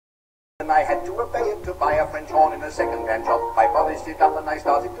I had to obey it to buy a French horn in a second-hand shop. I polished it up and I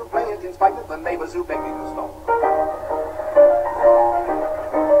started to play it in spite of the neighbors who begged me to stop.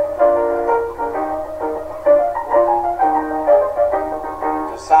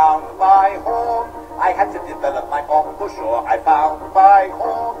 To sound my horn, I had to develop my embouchure. I found my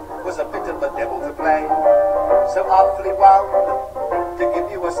horn was a bit of a devil to play, so artfully wound to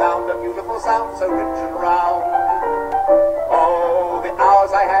give you a sound, a beautiful sound, so rich and round. Oh, the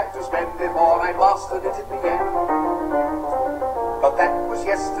hours I had to spend before I mastered it in the end. But that was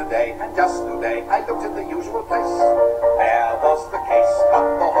yesterday, and just today I looked at the usual place. There was the case, but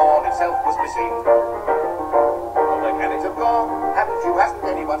the horn itself was missing. Where can it have gone? Haven't you? Hasn't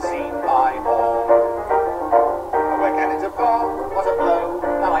any